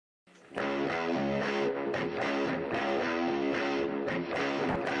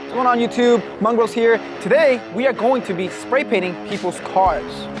What's going on YouTube? Mongrels here. Today we are going to be spray painting people's cars.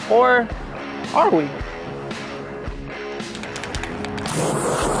 Or are we?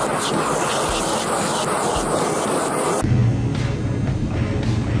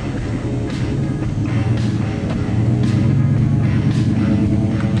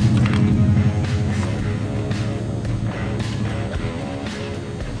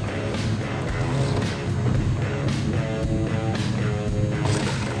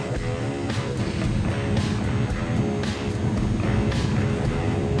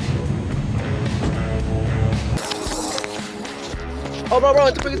 Oh, bro,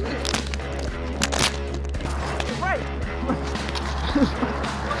 it's the biggest. Right.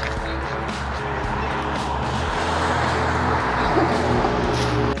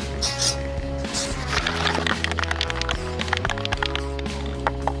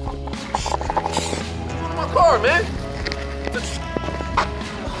 My car, man.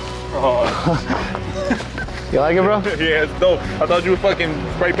 Oh. You like it, bro? Yeah, it's dope. I thought you were fucking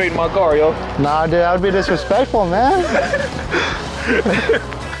spray painting my car, yo. Nah, dude, that would be disrespectful, man.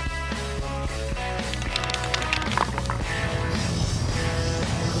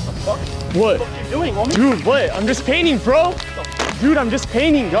 What? What are you doing, homie? Dude, what? I'm just painting, bro. Dude, I'm just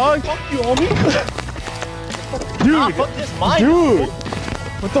painting, dog. Fuck you, homie. Dude, Nah, fuck this mine. dude.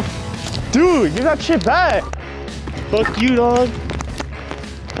 What the Dude, give that shit back. Fuck you, dog.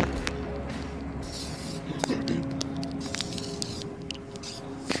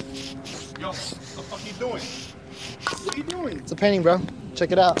 Yo, what the fuck you doing? What are you doing? It's a painting, bro.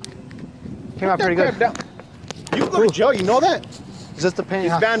 Check it out. Came out pretty good. You go to jail, you know that? It's just a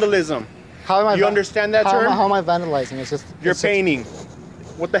painting. It's vandalism. How am I? You understand that term? How am I vandalizing? It's just. You're it's painting.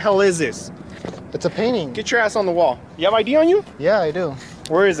 What the hell is this? It's a painting. Get your ass on the wall. You have ID on you? Yeah, I do.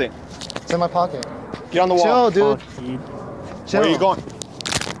 Where is it? It's in my pocket. Get on the wall. Chill, dude. Fuck, dude. Chill. Where are you going?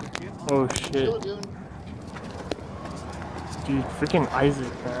 Oh shit. Chill, dude. Dude, freaking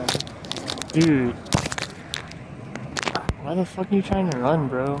Isaac, man. Dude. Why the fuck are you trying to run,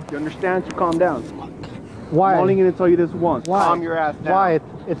 bro? You understand? So calm down. Why? I'm only gonna tell you this once. Why? Calm your ass down. Why?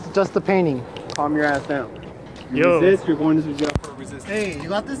 It's just a painting. Calm your ass down. You Yo. resist, you're going to jail for resistance. Hey, you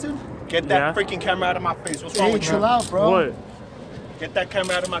got this, dude? Get that Yeah. freaking camera out of my face. What's wrong Hey, with you? chill out, bro. What? Get that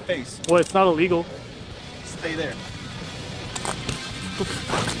camera out of my face. What? It's not illegal. Stay there.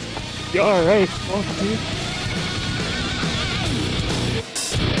 Yo, alright. Fuck, dude.